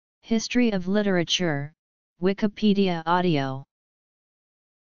History of literature, Wikipedia audio.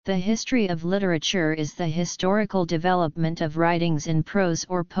 The history of literature is the historical development of writings in prose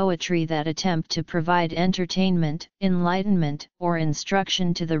or poetry that attempt to provide entertainment, enlightenment, or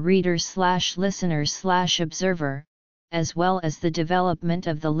instruction to the reader/listener/observer, as well as the development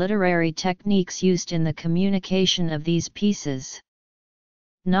of the literary techniques used in the communication of these pieces.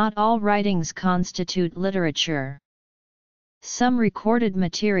 Not all writings constitute literature. Some recorded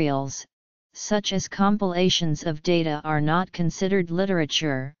materials, such as compilations of data, are not considered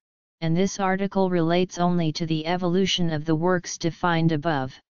literature, and this article relates only to the evolution of the works defined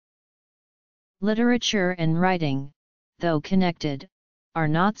above. Literature and writing, though connected, are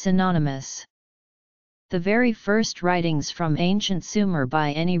not synonymous. The very first writings from ancient Sumer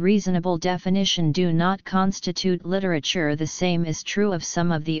by any reasonable definition do not constitute literature. The same is true of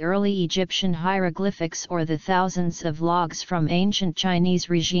some of the early Egyptian hieroglyphics or the thousands of logs from ancient Chinese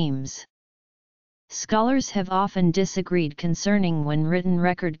regimes. Scholars have often disagreed concerning when written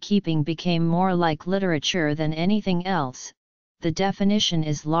record-keeping became more like literature than anything else. The definition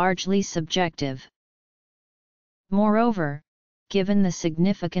is largely subjective. Moreover, given the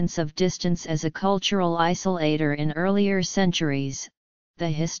significance of distance as a cultural isolator in earlier centuries, the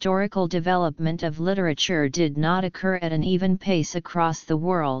historical development of literature did not occur at an even pace across the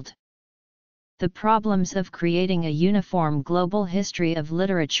world. The problems of creating a uniform global history of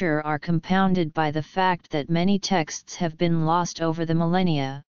literature are compounded by the fact that many texts have been lost over the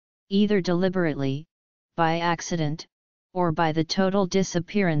millennia, either deliberately, by accident, or by the total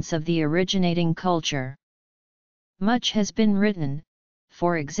disappearance of the originating culture. Much has been written,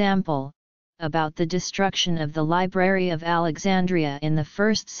 for example, about the destruction of the Library of Alexandria in the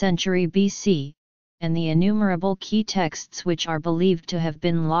 1st century BC, and the innumerable key texts which are believed to have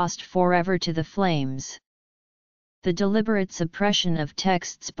been lost forever to the flames. The deliberate suppression of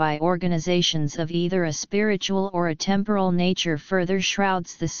texts by organizations of either a spiritual or a temporal nature further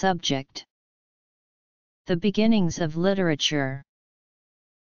shrouds the subject. The beginnings of literature.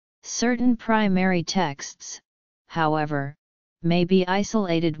 Certain primary texts, however, may be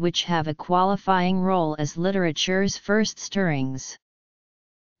isolated which have a qualifying role as literature's first stirrings.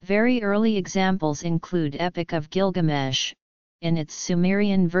 Very early examples include Epic of Gilgamesh, in its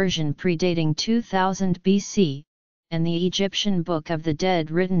Sumerian version predating 2000 BC, and the Egyptian Book of the Dead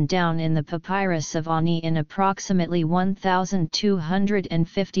written down in the Papyrus of Ani in approximately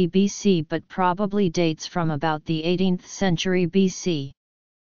 1250 BC but probably dates from about the 18th century BC.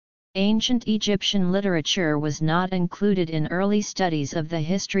 Ancient Egyptian literature was not included in early studies of the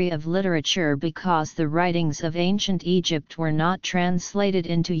history of literature because the writings of ancient Egypt were not translated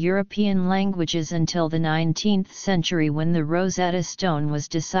into European languages until the 19th century when the Rosetta Stone was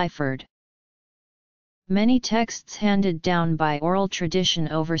deciphered. Many texts handed down by oral tradition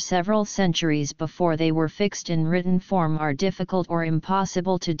over several centuries before they were fixed in written form are difficult or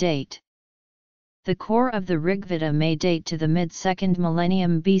impossible to date. The core of the Rigveda may date to the mid-2nd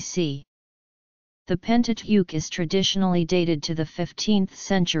millennium BC. The Pentateuch is traditionally dated to the 15th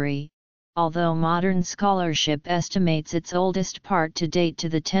century, although modern scholarship estimates its oldest part to date to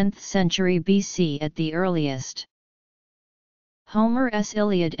the 10th century BC at the earliest. Homer's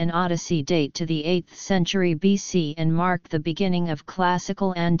Iliad and Odyssey date to the 8th century BC and mark the beginning of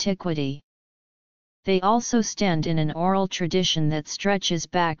classical antiquity. They also stand in an oral tradition that stretches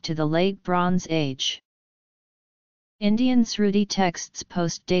back to the Late Bronze Age. Indian Sruti texts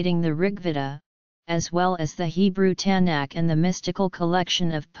post-dating the Rigveda, as well as the Hebrew Tanakh and the mystical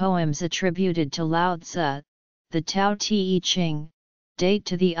collection of poems attributed to Lao Tzu, the Tao Te Ching, date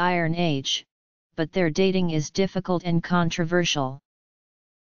to the Iron Age, but their dating is difficult and controversial.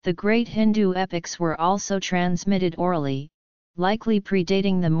 The great Hindu epics were also transmitted orally, likely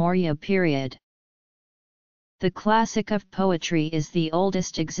predating the Maurya period. The Classic of Poetry is the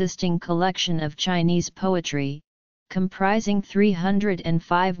oldest existing collection of Chinese poetry, comprising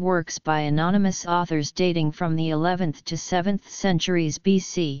 305 works by anonymous authors dating from the 11th to 7th centuries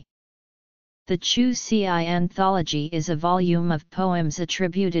BC. The Chu Ci Anthology is a volume of poems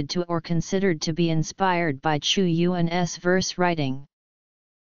attributed to or considered to be inspired by Chu Yuan's verse writing.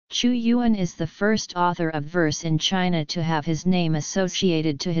 Chu Yuan is the first author of verse in China to have his name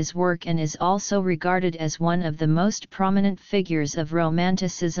associated to his work and is also regarded as one of the most prominent figures of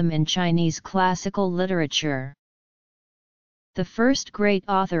Romanticism in Chinese classical literature. The first great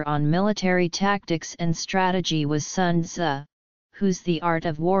author on military tactics and strategy was Sun Tzu, whose The Art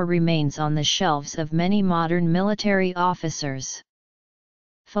of War remains on the shelves of many modern military officers.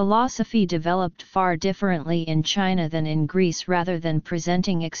 Philosophy developed far differently in China than in Greece. Rather than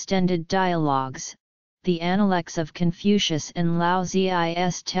presenting extended dialogues, the Analects of Confucius and Lao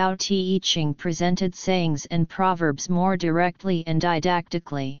Zi's Tao Te Ching presented sayings and proverbs more directly and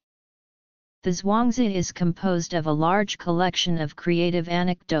didactically. The Zhuangzi is composed of a large collection of creative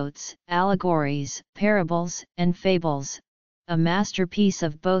anecdotes, allegories, parables, and fables, a masterpiece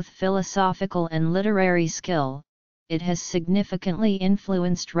of both philosophical and literary skill. It has significantly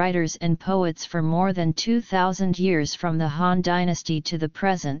influenced writers and poets for more than 2,000 years from the Han Dynasty to the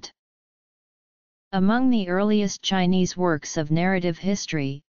present. Among the earliest Chinese works of narrative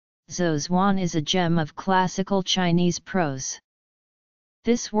history, Zhuan is a gem of classical Chinese prose.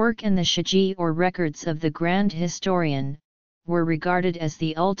 This work and the Shiji or records of the Grand Historian were regarded as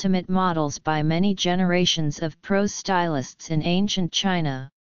the ultimate models by many generations of prose stylists in ancient China.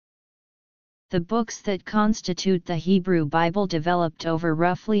 The books that constitute the Hebrew Bible developed over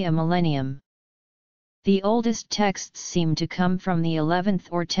roughly a millennium. The oldest texts seem to come from the 11th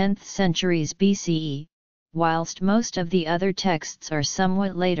or 10th centuries BCE, whilst most of the other texts are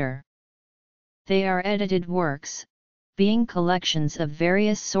somewhat later. They are edited works, being collections of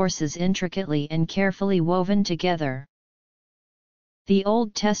various sources intricately and carefully woven together. The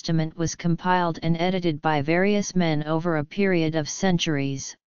Old Testament was compiled and edited by various men over a period of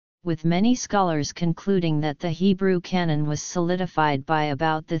centuries, with many scholars concluding that the Hebrew canon was solidified by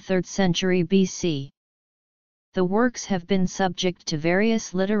about the 3rd century BC. The works have been subject to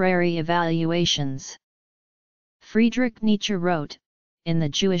various literary evaluations. Friedrich Nietzsche wrote, in the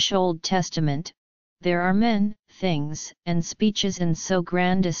Jewish Old Testament, there are men, things, and speeches in so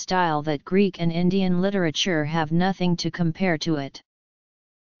grand a style that Greek and Indian literature have nothing to compare to it.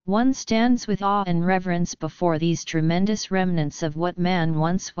 One stands with awe and reverence before these tremendous remnants of what man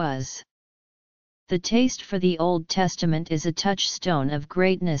once was. The taste for the Old Testament is a touchstone of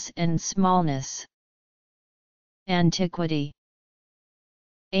greatness and smallness. Antiquity.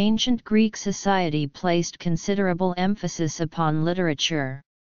 Ancient Greek society placed considerable emphasis upon literature.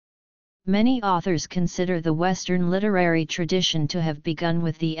 Many authors consider the Western literary tradition to have begun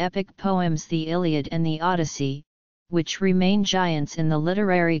with the epic poems the Iliad and the Odyssey, which remain giants in the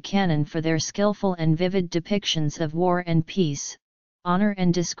literary canon for their skillful and vivid depictions of war and peace, honor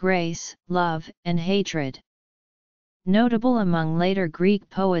and disgrace, love and hatred. Notable among later Greek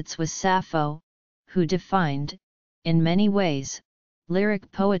poets was Sappho, who defined, in many ways,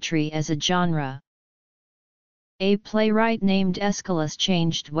 lyric poetry as a genre. A playwright named Aeschylus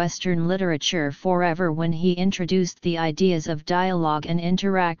changed Western literature forever when he introduced the ideas of dialogue and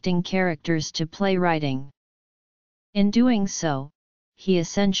interacting characters to playwriting. In doing so, he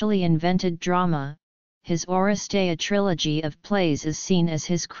essentially invented drama. His Oresteia trilogy of plays is seen as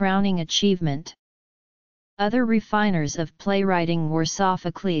his crowning achievement. Other refiners of playwriting were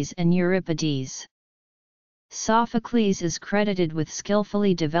Sophocles and Euripides. Sophocles is credited with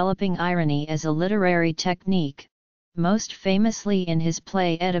skillfully developing irony as a literary technique, most famously in his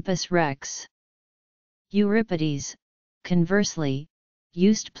play Oedipus Rex. Euripides, conversely,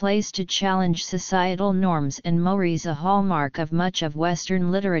 used plays to challenge societal norms and mores, a hallmark of much of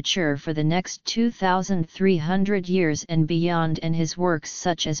Western literature for the next 2,300 years and beyond, and his works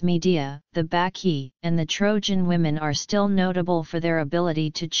such as Medea, the Bacchae, and the Trojan Women are still notable for their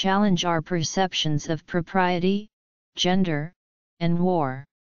ability to challenge our perceptions of propriety, gender, and war.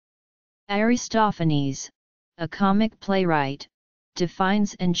 Aristophanes, a comic playwright,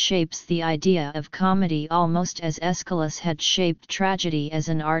 defines and shapes the idea of comedy almost as Aeschylus had shaped tragedy as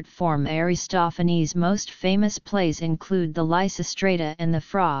an art form. Aristophanes' most famous plays include the Lysistrata and the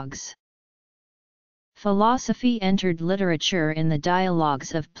Frogs. Philosophy entered literature in the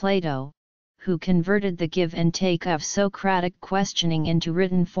dialogues of Plato, who converted the give and take of Socratic questioning into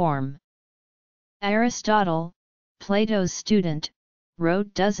written form. Aristotle, Plato's student,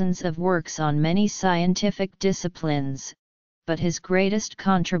 wrote dozens of works on many scientific disciplines, but his greatest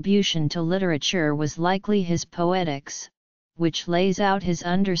contribution to literature was likely his Poetics, which lays out his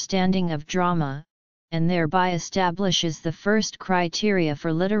understanding of drama, and thereby establishes the first criteria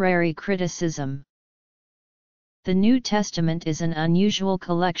for literary criticism. The New Testament is an unusual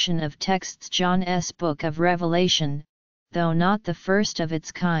collection of texts. John's Book of Revelation, though not the first of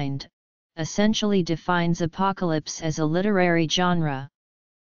its kind, essentially defines apocalypse as a literary genre.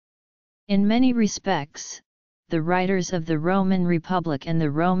 In many respects, the writers of the Roman Republic and the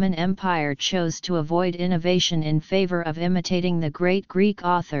Roman Empire chose to avoid innovation in favor of imitating the great Greek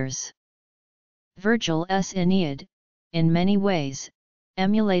authors. Virgil's Aeneid, in many ways,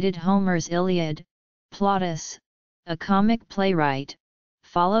 emulated Homer's Iliad. Plautus, a comic playwright,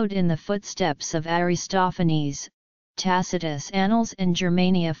 followed in the footsteps of Aristophanes. Tacitus' Annals and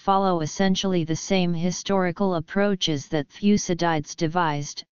Germania follow essentially the same historical approaches that Thucydides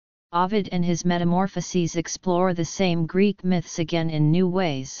devised, Ovid and his Metamorphoses explore the same Greek myths again in new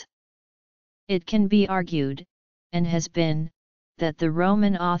ways. It can be argued, and has been, that the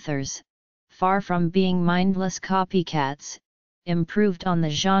Roman authors, far from being mindless copycats, improved on the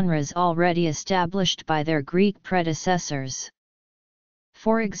genres already established by their Greek predecessors.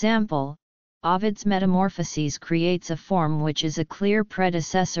 For example, Ovid's Metamorphoses creates a form which is a clear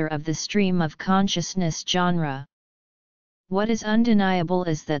predecessor of the stream of consciousness genre. What is undeniable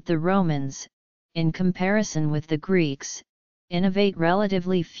is that the Romans, in comparison with the Greeks, innovate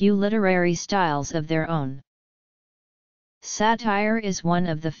relatively few literary styles of their own. Satire is one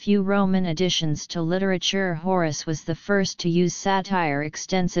of the few Roman additions to literature. Horace was the first to use satire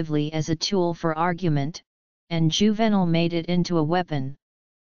extensively as a tool for argument, and Juvenal made it into a weapon.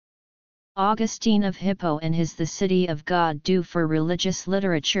 Augustine of Hippo and his The City of God do for religious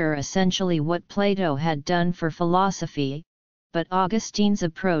literature essentially what Plato had done for philosophy, but Augustine's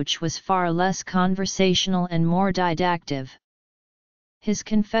approach was far less conversational and more didactic. His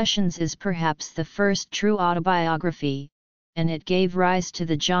Confessions is perhaps the first true autobiography, and it gave rise to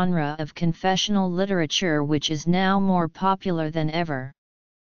the genre of confessional literature which is now more popular than ever.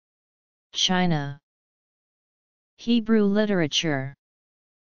 China. Hebrew literature.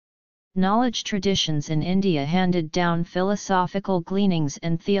 Knowledge traditions in India handed down philosophical gleanings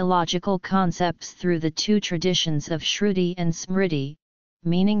and theological concepts through the two traditions of Shruti and Smriti,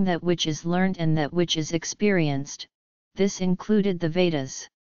 meaning that which is learned and that which is experienced. This included the Vedas.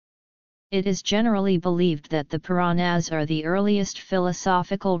 It is generally believed that the Puranas are the earliest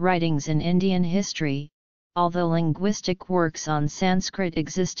philosophical writings in Indian history, although linguistic works on Sanskrit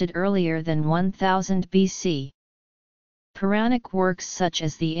existed earlier than 1000 BC. Puranic works such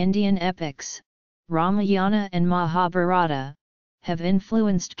as the Indian epics, Ramayana and Mahabharata, have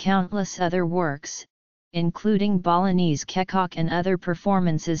influenced countless other works, including Balinese Kekak and other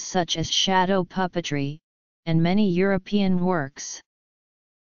performances such as shadow puppetry, and many European works.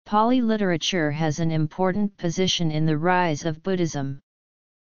 Pali literature has an important position in the rise of Buddhism.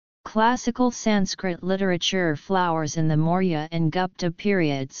 Classical Sanskrit literature flowers in the Maurya and Gupta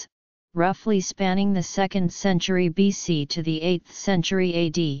periods, roughly spanning the 2nd century BC to the 8th century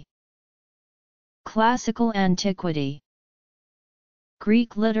AD. Classical antiquity.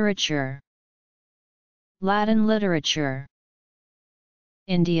 Greek literature. Latin literature.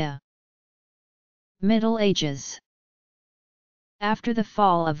 India. Middle Ages. After the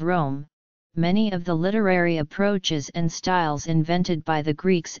fall of Rome, many of the literary approaches and styles invented by the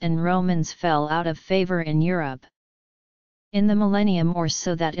Greeks and Romans fell out of favor in Europe. In the millennium or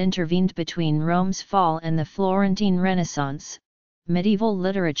so that intervened between Rome's fall and the Florentine Renaissance, medieval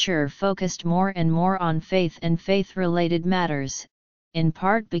literature focused more and more on faith and faith-related matters, in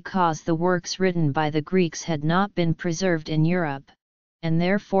part because the works written by the Greeks had not been preserved in Europe, and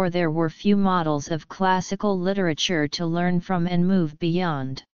therefore there were few models of classical literature to learn from and move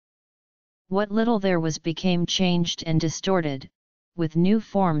beyond. What little there was became changed and distorted, with new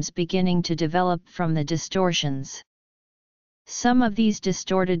forms beginning to develop from the distortions. Some of these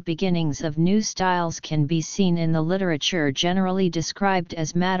distorted beginnings of new styles can be seen in the literature generally described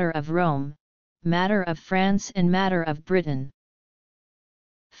as matter of Rome, matter of France and matter of Britain.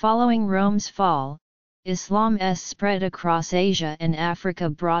 Following Rome's fall, Islam's spread across Asia and Africa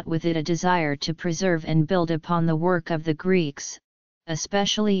brought with it a desire to preserve and build upon the work of the Greeks,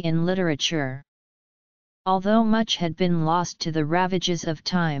 especially in literature. Although much had been lost to the ravages of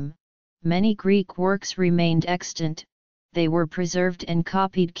time, many Greek works remained extant. They were preserved and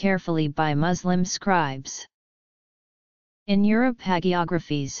copied carefully by Muslim scribes. In Europe,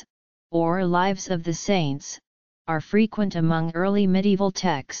 hagiographies, or lives of the saints, are frequent among early medieval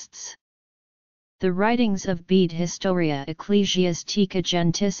texts. The writings of Bede Historia Ecclesiastica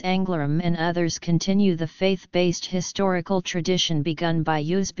Gentis Anglorum and others continue the faith-based historical tradition begun by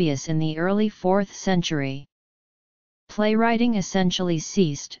Eusebius in the early 4th century. Playwriting essentially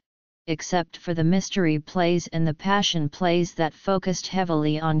ceased, except for the mystery plays and the passion plays that focused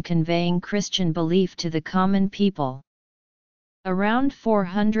heavily on conveying Christian belief to the common people. Around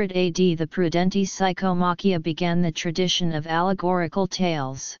 400 AD, the Prudenti Psychomachia began the tradition of allegorical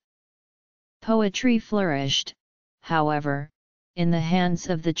tales. Poetry flourished, however, in the hands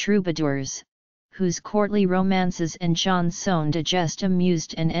of the troubadours, whose courtly romances and chansons de geste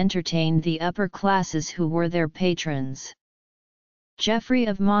amused and entertained the upper classes who were their patrons. Geoffrey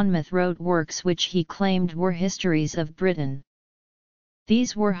of Monmouth wrote works which he claimed were histories of Britain.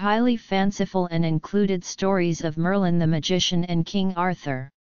 These were highly fanciful and included stories of Merlin the magician and King Arthur.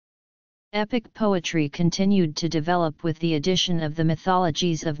 Epic poetry continued to develop with the addition of the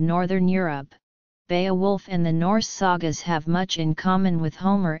mythologies of Northern Europe, Beowulf and the Norse sagas have much in common with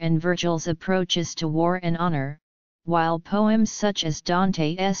Homer and Virgil's approaches to war and honor, while poems such as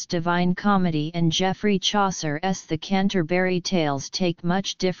Dante's Divine Comedy and Geoffrey Chaucer's The Canterbury Tales take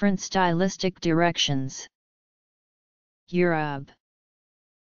much different stylistic directions. Europe.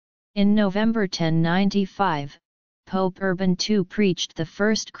 In November 1095, Pope Urban II preached the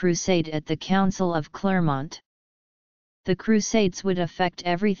First Crusade at the Council of Clermont. The Crusades would affect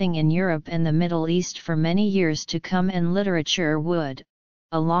everything in Europe and the Middle East for many years to come, and literature would,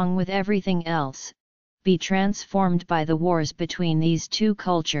 along with everything else, be transformed by the wars between these two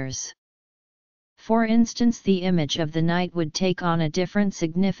cultures. For instance, the image of the knight would take on a different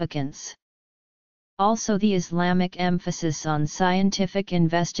significance. Also, the Islamic emphasis on scientific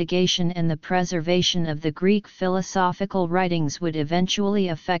investigation and the preservation of the Greek philosophical writings would eventually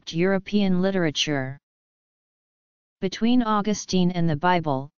affect European literature. Between Augustine and the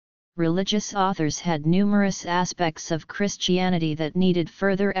Bible, religious authors had numerous aspects of Christianity that needed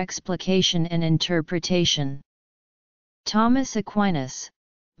further explication and interpretation. Thomas Aquinas,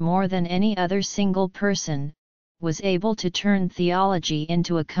 more than any other single person, was able to turn theology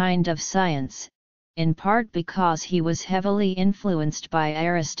into a kind of science, in part because he was heavily influenced by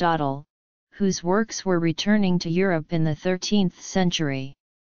Aristotle, whose works were returning to Europe in the 13th century.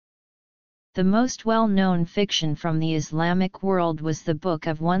 The most well-known fiction from the Islamic world was the Book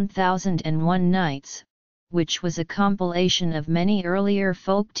of 1001 Nights, which was a compilation of many earlier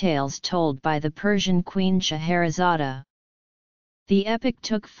folk tales told by the Persian queen Scheherazade. The epic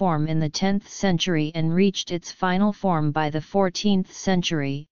took form in the 10th century and reached its final form by the 14th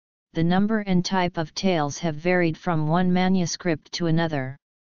century. The number and type of tales have varied from one manuscript to another.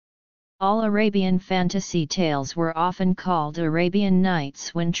 All Arabian fantasy tales were often called Arabian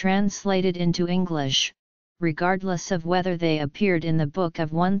Nights when translated into English, regardless of whether they appeared in the Book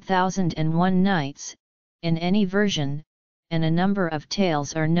of 1001 Nights, in any version, and a number of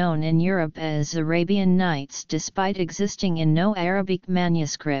tales are known in Europe as Arabian Nights despite existing in no Arabic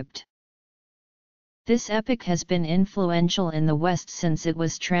manuscript. This epic has been influential in the West since it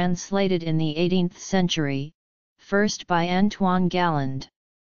was translated in the 18th century, first by Antoine Galland.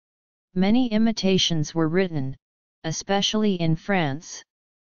 Many imitations were written, especially in France.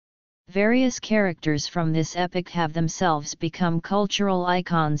 Various characters from this epic have themselves become cultural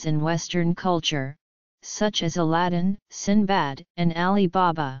icons in Western culture, such as Aladdin, Sinbad, and Ali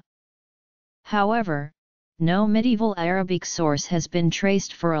Baba. However, no medieval Arabic source has been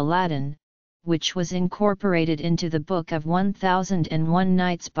traced for Aladdin, which was incorporated into the Book of 1001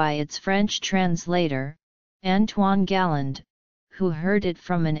 Nights by its French translator, Antoine Galland, who heard it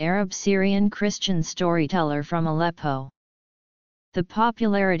from an Arab Syrian Christian storyteller from Aleppo. The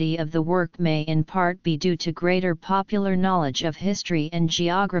popularity of the work may in part be due to greater popular knowledge of history and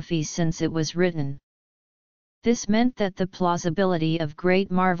geography since it was written. This meant that the plausibility of great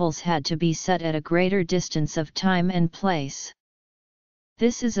marvels had to be set at a greater distance of time and place.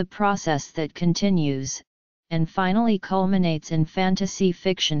 This is a process that continues, and finally culminates in fantasy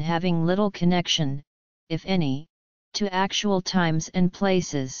fiction having little connection, if any, to actual times and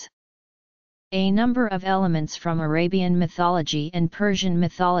places. A number of elements from Arabian mythology and Persian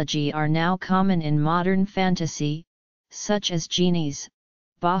mythology are now common in modern fantasy, such as genies,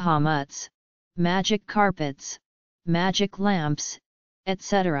 Bahamuts, magic carpets, magic lamps,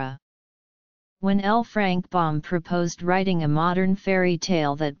 etc. When L. Frank Baum proposed writing a modern fairy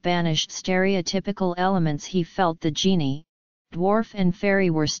tale that banished stereotypical elements, he felt the genie, dwarf and fairy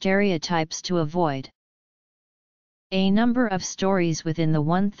were stereotypes to avoid. A number of stories within the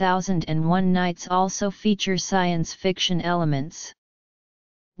 1001 Nights also feature science fiction elements.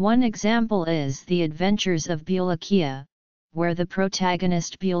 One example is The Adventures of Bulakia, where the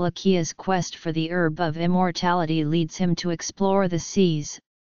protagonist Bulakia's quest for the herb of immortality leads him to explore the seas,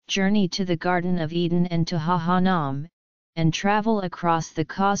 journey to the Garden of Eden and to Jahannam, and travel across the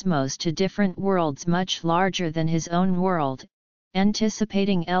cosmos to different worlds much larger than his own world,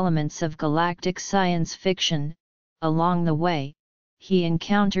 anticipating elements of galactic science fiction. Along the way, he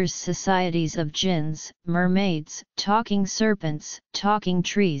encounters societies of jinns, mermaids, talking serpents, talking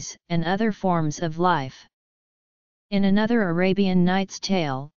trees, and other forms of life. In another Arabian Nights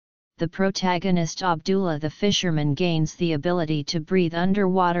tale, the protagonist Abdullah the fisherman gains the ability to breathe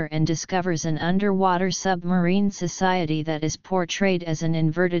underwater and discovers an underwater submarine society that is portrayed as an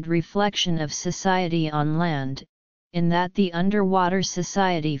inverted reflection of society on land, in that the underwater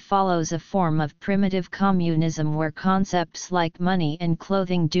society follows a form of primitive communism where concepts like money and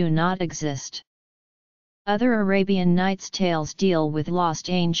clothing do not exist. Other Arabian Nights tales deal with lost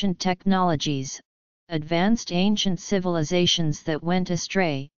ancient technologies, advanced ancient civilizations that went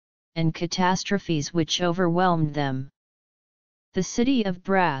astray, and catastrophes which overwhelmed them. The City of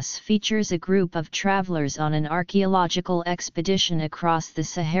Brass features a group of travelers on an archaeological expedition across the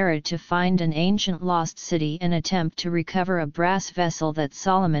Sahara to find an ancient lost city and attempt to recover a brass vessel that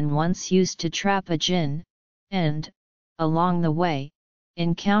Solomon once used to trap a jinn, and, along the way,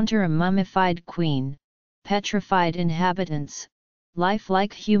 encounter a mummified queen, petrified inhabitants,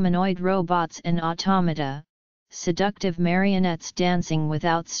 lifelike humanoid robots and automata, seductive marionettes dancing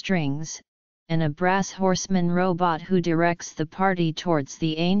without strings, and a brass horseman robot who directs the party towards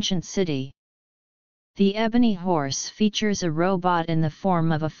the ancient city. The Ebony Horse features a robot in the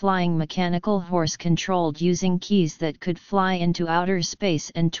form of a flying mechanical horse controlled using keys that could fly into outer space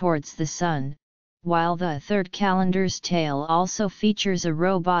and towards the sun, while the Third Calendar's Tale also features a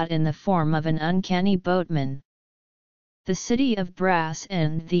robot in the form of an uncanny boatman. The City of Brass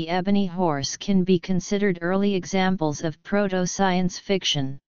and the Ebony Horse can be considered early examples of proto-science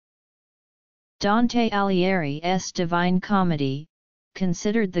fiction. Dante Alighieri's Divine Comedy,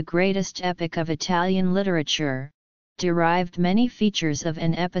 considered the greatest epic of Italian literature, derived many features of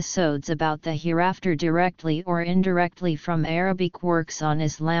and episodes about the hereafter directly or indirectly from Arabic works on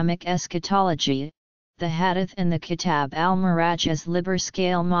Islamic eschatology, the Hadith and the Kitab al-Miraj as Liber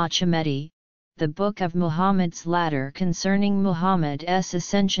Scale Mohamedi, the Book of Muhammad's Ladder concerning Muhammad's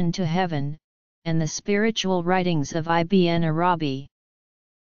ascension to heaven, and the spiritual writings of Ibn Arabi.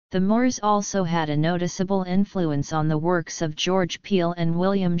 The Moors also had a noticeable influence on the works of George Peele and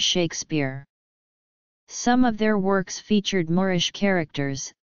William Shakespeare. Some of their works featured Moorish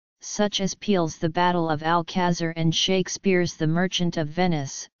characters, such as Peele's The Battle of Alcazar and Shakespeare's The Merchant of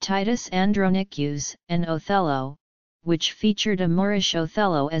Venice, Titus Andronicus, and Othello, which featured a Moorish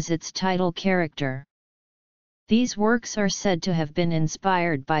Othello as its title character. These works are said to have been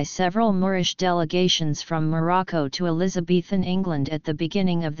inspired by several Moorish delegations from Morocco to Elizabethan England at the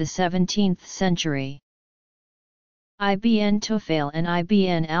beginning of the 17th century. Ibn Tufayl and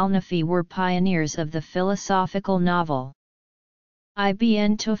Ibn al-Nafi were pioneers of the philosophical novel.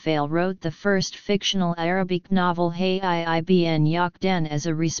 Ibn Tufayl wrote the first fictional Arabic novel Hayy Ibn Yaqdan as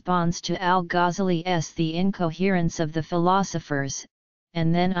a response to al-Ghazali's The Incoherence of the Philosophers,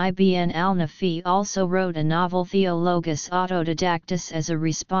 and then Ibn al-Nafi also wrote a novel Theologus Autodidactus as a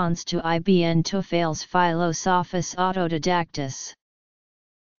response to Ibn Tufayl's Philosophus Autodidactus.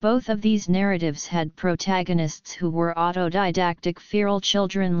 Both of these narratives had protagonists who were autodidactic feral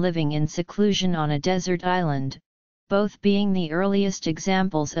children living in seclusion on a desert island, both being the earliest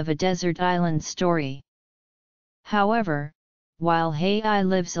examples of a desert island story. However, while Hayy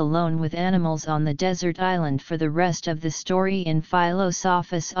lives alone with animals on the desert island for the rest of the story in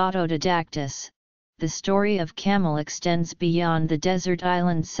Philosophus Autodidactus, the story of Camel extends beyond the desert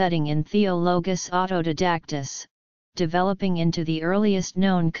island setting in Theologus Autodidactus, developing into the earliest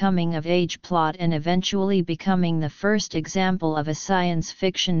known coming-of-age plot and eventually becoming the first example of a science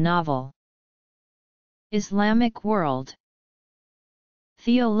fiction novel. Islamic world.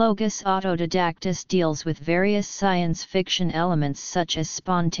 Theologus Autodidactus deals with various science fiction elements such as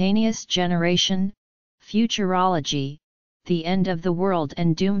spontaneous generation, futurology, the end of the world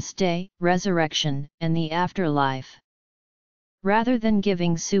and doomsday, resurrection, and the afterlife. Rather than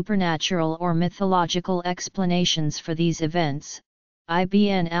giving supernatural or mythological explanations for these events,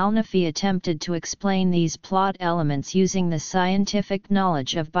 Ibn al-Nafi attempted to explain these plot elements using the scientific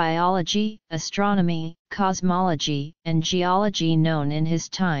knowledge of biology, astronomy, cosmology, and geology known in his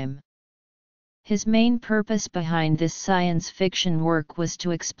time. His main purpose behind this science fiction work was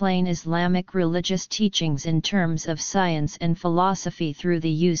to explain Islamic religious teachings in terms of science and philosophy through the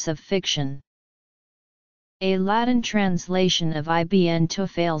use of fiction. A Latin translation of Ibn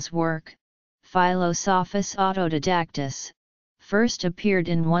Tufayl's work, Philosophus Autodidactus, first appeared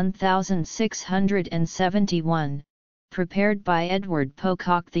in 1671, prepared by Edward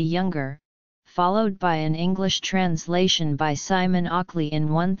Pocock the Younger, followed by an English translation by Simon Ockley in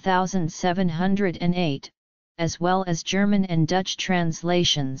 1708, as well as German and Dutch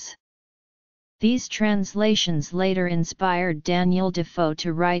translations. These translations later inspired Daniel Defoe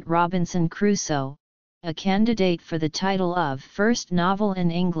to write Robinson Crusoe, a candidate for the title of first novel in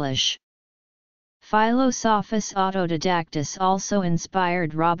English. Philosophus Autodidactus also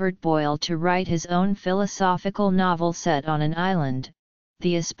inspired Robert Boyle to write his own philosophical novel set on an island,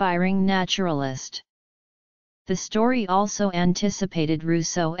 The Aspiring Naturalist. The story also anticipated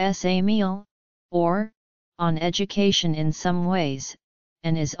Rousseau's Émile, or, On Education in some ways,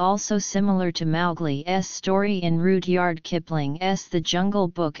 and is also similar to Mowgli's story in Rudyard Kipling's The Jungle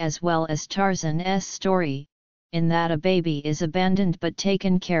Book as well as Tarzan's story, in that a baby is abandoned but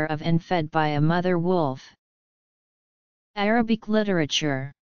taken care of and fed by a mother wolf. Arabic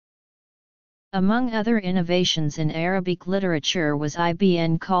literature. Among other innovations in Arabic literature was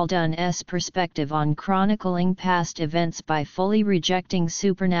Ibn Khaldun's perspective on chronicling past events by fully rejecting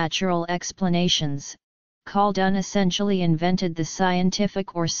supernatural explanations. Khaldun essentially invented the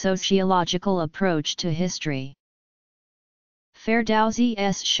scientific or sociological approach to history.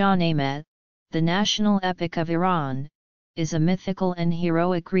 Ferdowsi's Shahnameh, the national epic of Iran, is a mythical and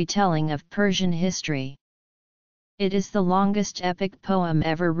heroic retelling of Persian history. It is the longest epic poem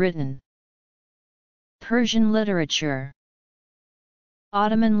ever written. Persian literature.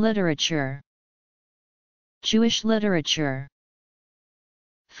 Ottoman literature. Jewish literature.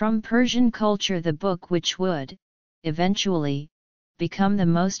 From Persian culture, the book which would, eventually, become the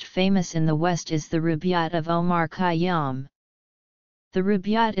most famous in the West is the Rubaiyat of Omar Khayyam. The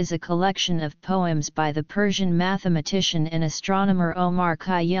Rubaiyat is a collection of poems by the Persian mathematician and astronomer Omar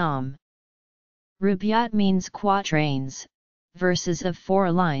Khayyam. Rubaiyat means quatrains, verses of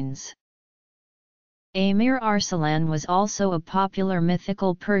 4 lines. Amir Arsalan was also a popular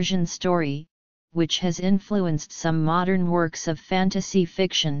mythical Persian story, which has influenced some modern works of fantasy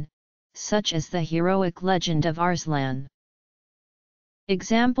fiction, such as the heroic legend of Arslan.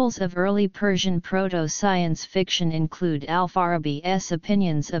 Examples of early Persian proto-science fiction include Al-Farabi's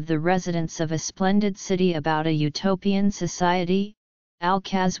opinions of the residents of a splendid city about a utopian society,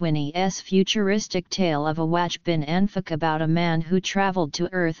 Al-Qazwini's futuristic tale of Awaj bin Anfak about a man who traveled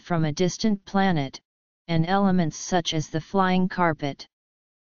to Earth from a distant planet, and elements such as the flying carpet.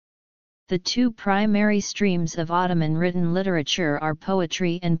 The two primary streams of Ottoman written literature are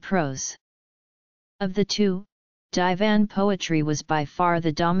poetry and prose. Of the two, divan poetry was by far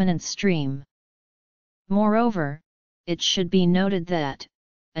the dominant stream. Moreover, it should be noted that,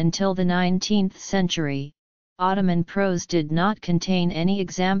 until the 19th century, Ottoman prose did not contain any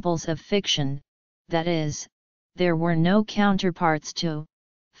examples of fiction, that is, there were no counterparts to,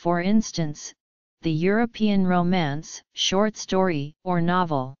 for instance, the European romance, short story, or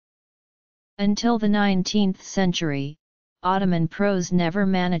novel. Until the 19th century, Ottoman prose never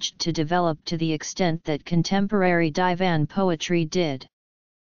managed to develop to the extent that contemporary divan poetry did.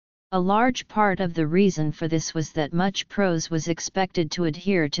 A large part of the reason for this was that much prose was expected to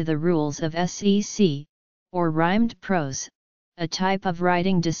adhere to the rules of sec, or rhymed prose, a type of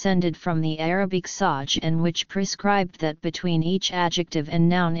writing descended from the Arabic saj and which prescribed that between each adjective and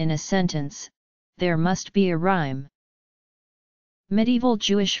noun in a sentence, there must be a rhyme. Medieval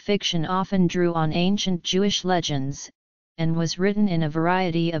Jewish fiction often drew on ancient Jewish legends, and was written in a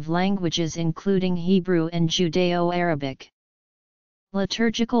variety of languages including Hebrew and Judeo-Arabic.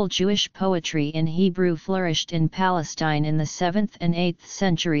 Liturgical Jewish poetry in Hebrew flourished in Palestine in the 7th and 8th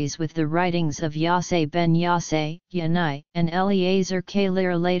centuries with the writings of Yasseh ben Yasseh, Yanai, and Eliezer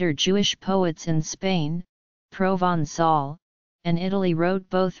Kalir. Later Jewish poets in Spain, Provençal, and Italy wrote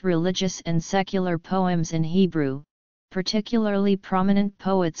both religious and secular poems in Hebrew. Particularly prominent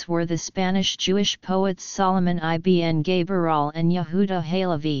poets were the Spanish Jewish poets Solomon ibn Gabaral and Yehuda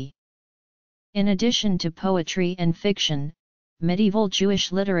Halevi. In addition to poetry and fiction, medieval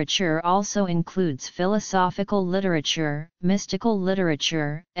Jewish literature also includes philosophical literature, mystical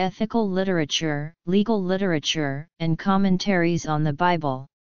literature, ethical literature, legal literature, and commentaries on the Bible.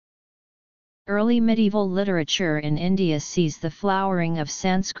 Early medieval literature in India sees the flowering of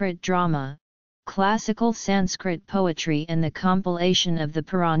Sanskrit drama, classical Sanskrit poetry and the compilation of the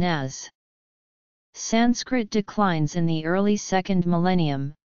Puranas. Sanskrit declines in the early 2nd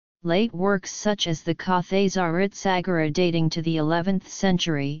millennium. Late works such as the Kathasarit dating to the 11th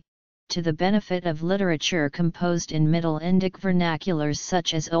century, to the benefit of literature composed in Middle Indic vernaculars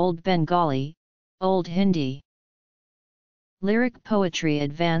such as Old Bengali, Old Hindi. Lyric poetry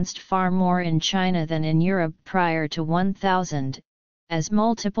advanced far more in China than in Europe prior to 1000, as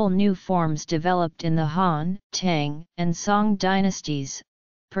multiple new forms developed in the Han, Tang, and Song dynasties.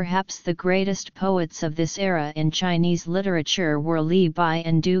 Perhaps the greatest poets of this era in Chinese literature were Li Bai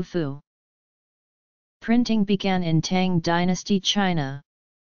and Du Fu. Printing began in Tang Dynasty China.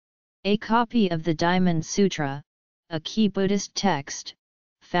 A copy of the Diamond Sutra, a key Buddhist text,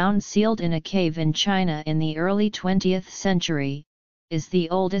 found sealed in a cave in China in the early 20th century, is the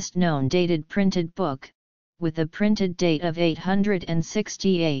oldest known dated printed book, with a printed date of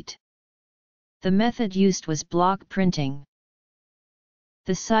 868. The method used was block printing.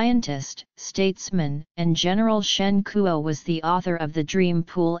 The scientist, statesman, and general Shen Kuo was the author of the Dream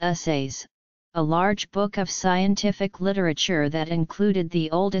Pool Essays, a large book of scientific literature that included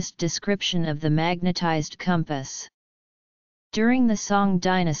the oldest description of the magnetized compass. During the Song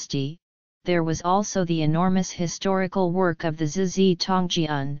dynasty, there was also the enormous historical work of the Zizi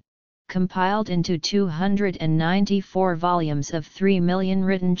Tongjian, compiled into 294 volumes of 3 million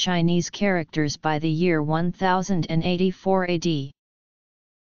written Chinese characters by the year 1084 AD.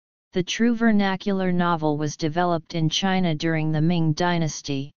 The true vernacular novel was developed in China during the Ming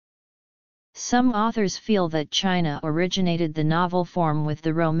Dynasty. Some authors feel that China originated the novel form with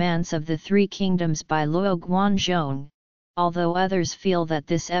the Romance of the Three Kingdoms by Luo Guanzhong, although others feel that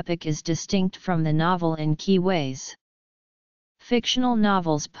this epic is distinct from the novel in key ways. Fictional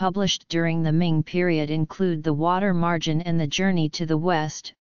novels published during the Ming period include The Water Margin and The Journey to the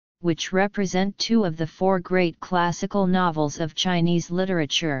West, which represent two of the four great classical novels of Chinese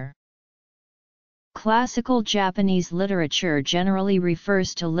literature. Classical Japanese literature generally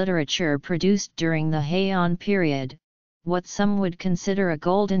refers to literature produced during the Heian period, what some would consider a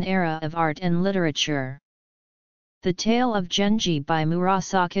golden era of art and literature. The Tale of Genji by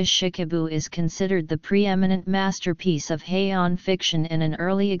Murasaki Shikibu is considered the preeminent masterpiece of Heian fiction and an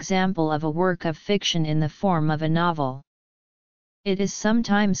early example of a work of fiction in the form of a novel. It is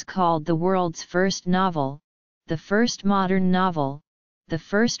sometimes called the world's first novel, the first modern novel, the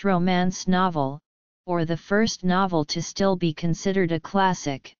first romance novel, or the first novel to still be considered a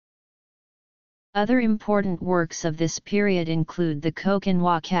classic. Other important works of this period include the Koken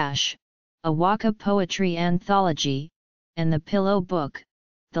Wakash, a waka poetry anthology, and the Pillow Book,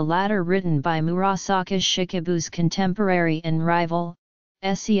 the latter written by Murasaki Shikibu's contemporary and rival,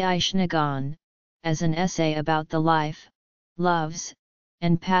 Sei Shinagon, as an essay about the life, loves,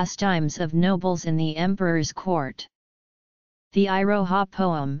 and pastimes of nobles in the emperor's court. The Iroha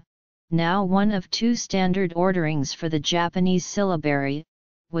poem, now one of two standard orderings for the Japanese syllabary,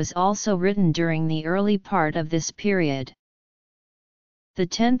 was also written during the early part of this period. The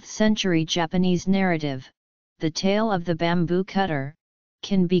 10th century Japanese narrative, The Tale of the Bamboo Cutter,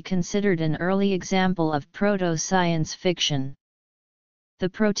 can be considered an early example of proto-science fiction. The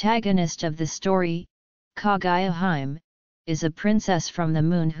protagonist of the story, Kagaya-hime, is a princess from the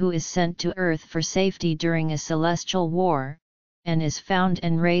moon who is sent to Earth for safety during a celestial war, and is found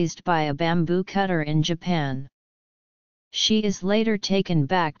and raised by a bamboo cutter in Japan. She is later taken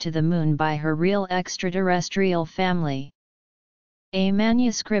back to the moon by her real extraterrestrial family. A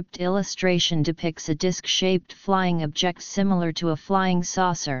manuscript illustration depicts a disc-shaped flying object similar to a flying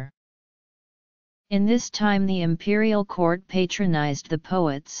saucer. In this time the imperial court patronized the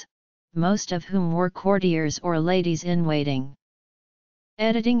poets, most of whom were courtiers or ladies-in-waiting.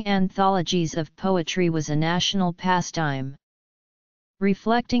 Editing anthologies of poetry was a national pastime.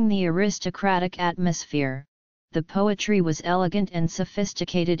 Reflecting the aristocratic atmosphere, the poetry was elegant and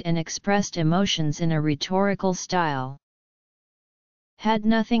sophisticated and expressed emotions in a rhetorical style. Had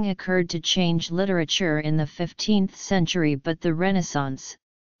nothing occurred to change literature in the 15th century but the Renaissance,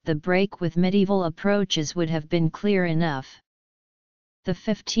 the break with medieval approaches would have been clear enough. The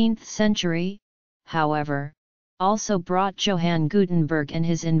 15th century, however, also brought Johann Gutenberg and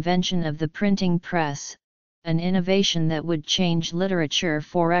his invention of the printing press, an innovation that would change literature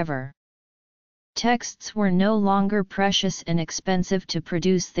forever. Texts were no longer precious and expensive to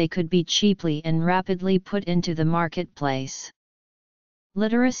produce, they could be cheaply and rapidly put into the marketplace.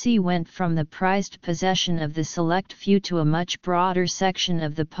 Literacy went from the prized possession of the select few to a much broader section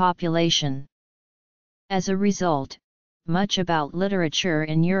of the population. As a result, much about literature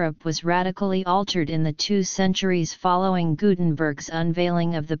in Europe was radically altered in the 2 centuries following Gutenberg's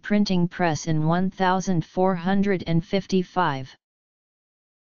unveiling of the printing press in 1455.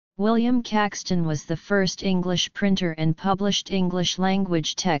 William Caxton was the first English printer and published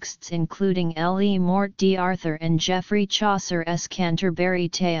English-language texts including L. E. Morte d'Arthur and Geoffrey Chaucer's Canterbury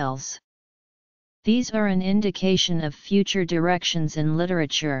Tales. These are an indication of future directions in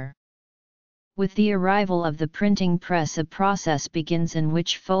literature. With the arrival of the printing press, a process begins in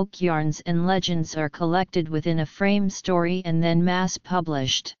which folk yarns and legends are collected within a frame story and then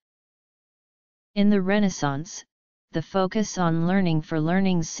mass-published. In the Renaissance, the focus on learning for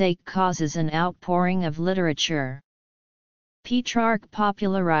learning's sake causes an outpouring of literature. Petrarch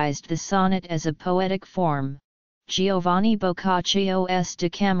popularized the sonnet as a poetic form, Giovanni Boccaccio's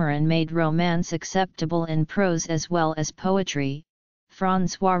Decameron made romance acceptable in prose as well as poetry,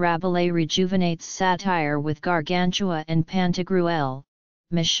 François Rabelais rejuvenates satire with Gargantua and Pantagruel,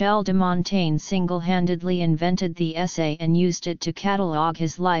 Michel de Montaigne single-handedly invented the essay and used it to catalogue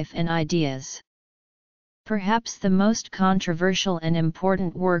his life and ideas. Perhaps the most controversial and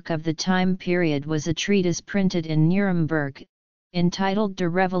important work of the time period was a treatise printed in Nuremberg, entitled De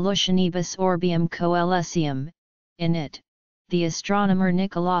Revolutionibus Orbium Coelestium. In it, the astronomer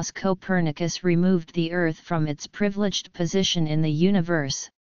Nicolaus Copernicus removed the Earth from its privileged position in the universe,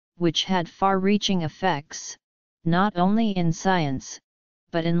 which had far-reaching effects, not only in science,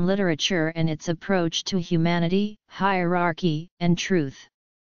 but in literature and its approach to humanity, hierarchy, and truth.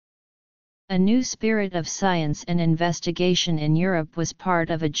 A new spirit of science and investigation in Europe was part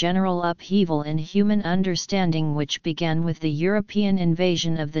of a general upheaval in human understanding which began with the European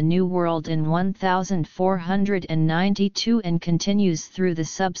invasion of the New World in 1492 and continues through the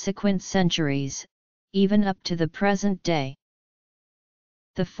subsequent centuries, even up to the present day.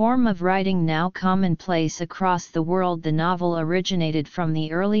 The form of writing now commonplace across the world, the novel originated from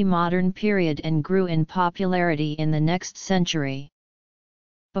the early modern period and grew in popularity in the next century.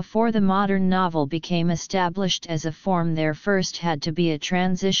 Before the modern novel became established as a form, there first had to be a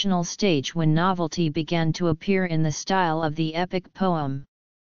transitional stage when novelty began to appear in the style of the epic poem.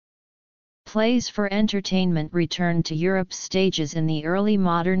 Plays for entertainment returned to Europe's stages in the early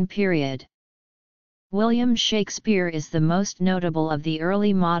modern period. William Shakespeare is the most notable of the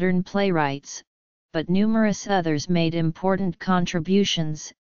early modern playwrights, but numerous others made important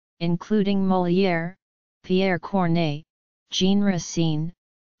contributions, including Molière, Pierre Corneille, Jean Racine,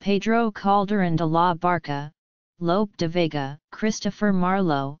 Pedro Calderón de la Barca, Lope de Vega, Christopher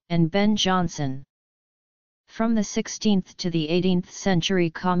Marlowe, and Ben Jonson. From the 16th to the 18th century,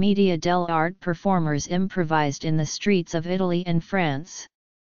 commedia dell'arte performers improvised in the streets of Italy and France.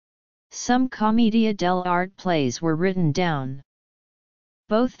 Some commedia dell'arte plays were written down.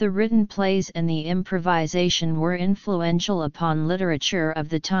 Both the written plays and the improvisation were influential upon literature of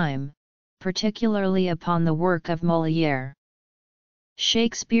the time, particularly upon the work of Molière.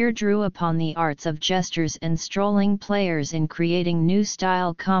 Shakespeare drew upon the arts of jesters and strolling players in creating new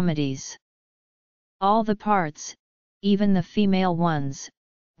style comedies. All the parts, even the female ones,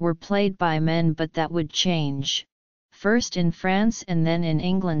 were played by men, but that would change, first in France and then in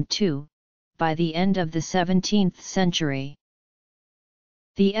England too, by the end of the 17th century.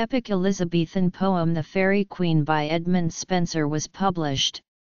 The epic Elizabethan poem The Faerie Queene by Edmund Spenser was published,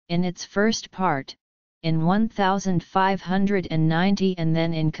 in its first part, in 1590 and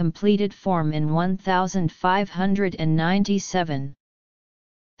then in completed form in 1597.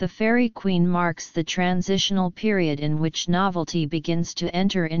 The Faerie Queene marks the transitional period in which novelty begins to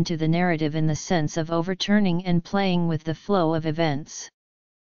enter into the narrative in the sense of overturning and playing with the flow of events.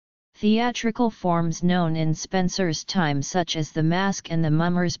 Theatrical forms known in Spenser's time, such as the Mask and the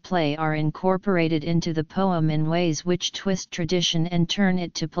Mummers play, are incorporated into the poem in ways which twist tradition and turn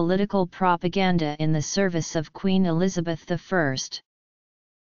it to political propaganda in the service of Queen Elizabeth I.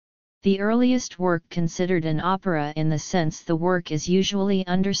 The earliest work considered an opera in the sense the work is usually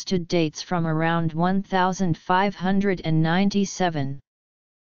understood dates from around 1597.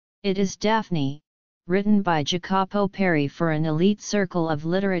 It is Daphne, written by Jacopo Peri for an elite circle of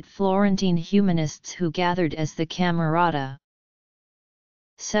literate Florentine humanists who gathered as the Camerata.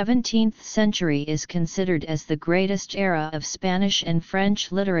 17th century is considered as the greatest era of Spanish and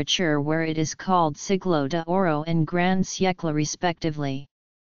French literature, where it is called Siglo de Oro and Gran Siècle respectively.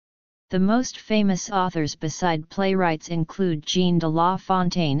 The most famous authors beside playwrights include Jean de La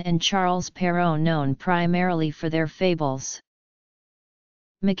Fontaine and Charles Perrault, known primarily for their fables.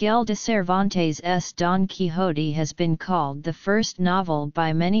 Miguel de Cervantes' Don Quixote has been called the first novel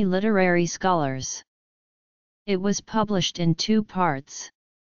by many literary scholars. It was published in two parts.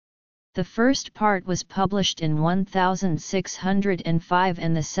 The first part was published in 1605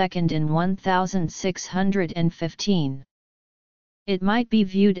 and the second in 1615. It might be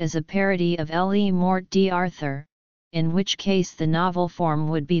viewed as a parody of Le Morte d'Arthur, in which case the novel form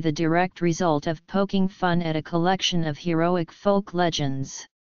would be the direct result of poking fun at a collection of heroic folk legends.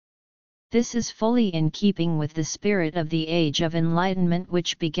 This is fully in keeping with the spirit of the Age of Enlightenment,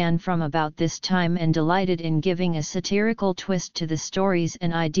 which began from about this time and delighted in giving a satirical twist to the stories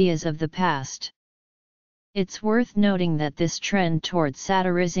and ideas of the past. It's worth noting that this trend toward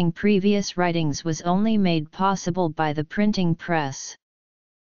satirizing previous writings was only made possible by the printing press.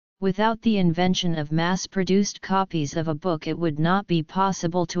 Without the invention of mass-produced copies of a book, it would not be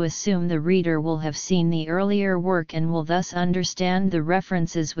possible to assume the reader will have seen the earlier work and will thus understand the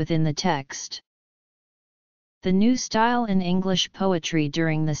references within the text. The new style in English poetry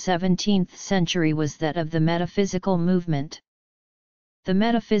during the 17th century was that of the metaphysical movement. The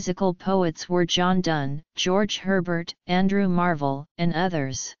metaphysical poets were John Donne, George Herbert, Andrew Marvell, and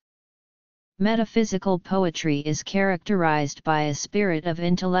others. Metaphysical poetry is characterized by a spirit of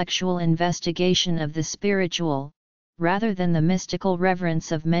intellectual investigation of the spiritual, rather than the mystical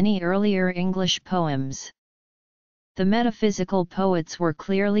reverence of many earlier English poems. The metaphysical poets were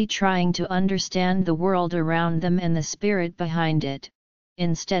clearly trying to understand the world around them and the spirit behind it,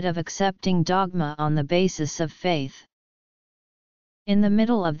 instead of accepting dogma on the basis of faith. In the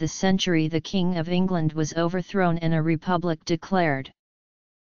middle of the century, the King of England was overthrown and a republic declared.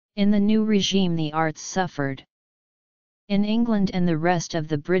 In the new regime the arts suffered. In England and the rest of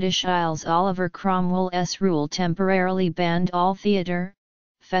the British Isles, Oliver Cromwell's rule temporarily banned all theatre,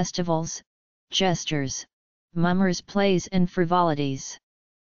 festivals, jesters, mummers' plays and frivolities.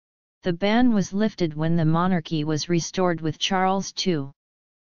 The ban was lifted when the monarchy was restored with Charles II.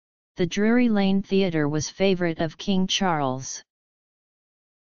 The Drury Lane Theatre was favourite of King Charles.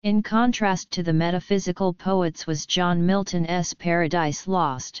 In contrast to the metaphysical poets was John Milton's Paradise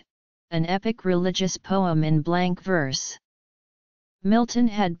Lost, an epic religious poem in blank verse. Milton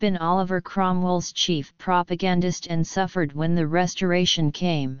had been Oliver Cromwell's chief propagandist and suffered when the Restoration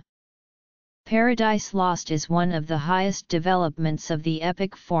came. Paradise Lost is one of the highest developments of the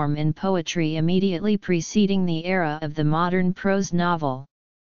epic form in poetry immediately preceding the era of the modern prose novel.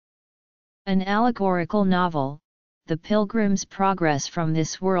 An allegorical novel, The Pilgrim's Progress from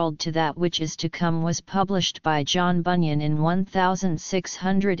This World to That Which Is to Come, was published by John Bunyan in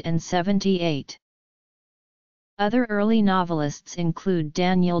 1678. Other early novelists include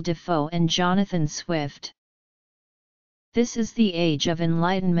Daniel Defoe and Jonathan Swift. This is the Age of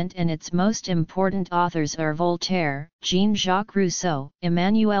Enlightenment, and its most important authors are Voltaire, Jean-Jacques Rousseau,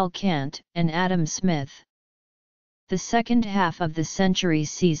 Immanuel Kant, and Adam Smith. The second half of the century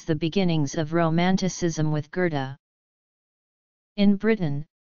sees the beginnings of Romanticism with Goethe. In Britain,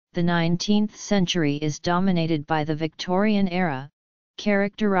 the 19th century is dominated by the Victorian era,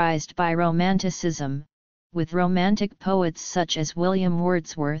 characterized by Romanticism, with Romantic poets such as William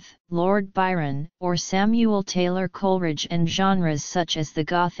Wordsworth, Lord Byron, or Samuel Taylor Coleridge, and genres such as the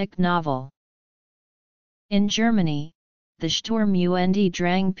Gothic novel. In Germany, the Sturm und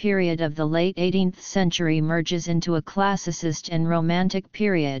Drang period of the late 18th century merges into a classicist and Romantic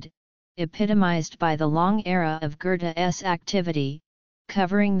period, epitomized by the long era of Goethe's activity,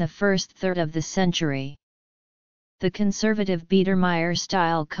 covering the first third of the century. The conservative Biedermeier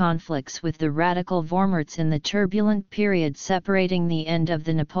style conflicts with the radical Vormärz in the turbulent period separating the end of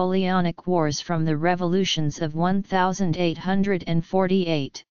the Napoleonic Wars from the revolutions of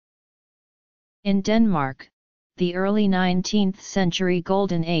 1848. In Denmark, the early 19th century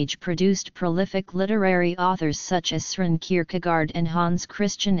Golden Age produced prolific literary authors such as Søren Kierkegaard and Hans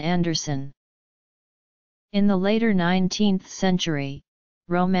Christian Andersen. In the later 19th century,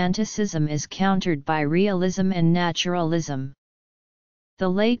 Romanticism is countered by realism and naturalism. The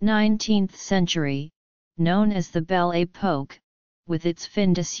late 19th century, known as the Belle Époque, with its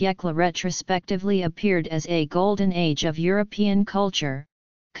fin de siècle retrospectively appeared as a golden age of European culture,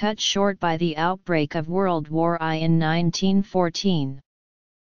 cut short by the outbreak of World War I in 1914.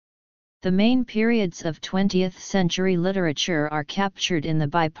 The main periods of 20th century literature are captured in the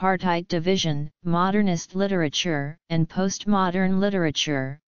bipartite division, modernist literature and postmodern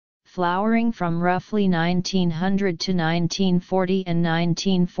literature, flowering from roughly 1900 to 1940 and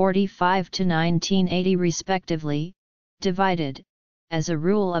 1945 to 1980 respectively, divided, as a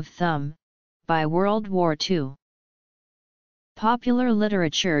rule of thumb, by World War II. Popular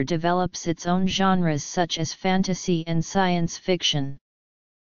literature develops its own genres such as fantasy and science fiction.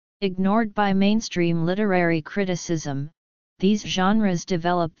 Ignored by mainstream literary criticism, these genres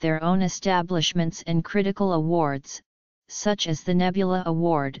develop their own establishments and critical awards, such as the Nebula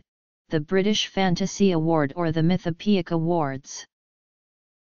Award, the British Fantasy Award, or the Mythopoeic Awards.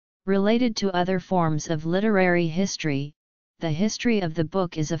 Related to other forms of literary history, the history of the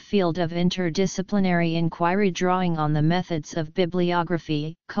book is a field of interdisciplinary inquiry drawing on the methods of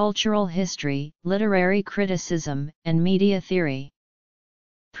bibliography, cultural history, literary criticism, and media theory.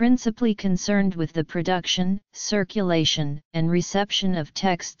 Principally concerned with the production, circulation, and reception of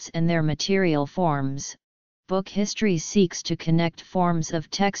texts and their material forms, book history seeks to connect forms of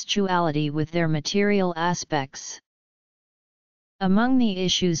textuality with their material aspects. Among the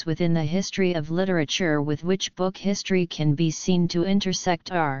issues within the history of literature with which book history can be seen to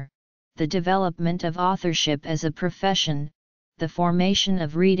intersect are the development of authorship as a profession, the formation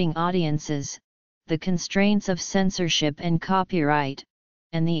of reading audiences, the constraints of censorship and copyright,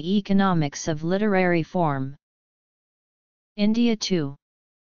 and the economics of literary form. India 2.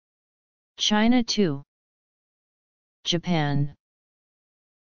 China 2. Japan.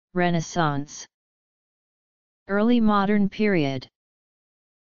 Renaissance. Early Modern Period.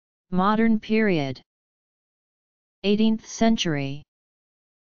 Modern Period. 18th Century.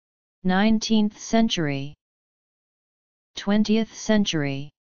 19th Century. 20th Century.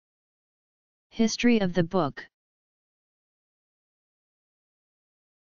 History of the book.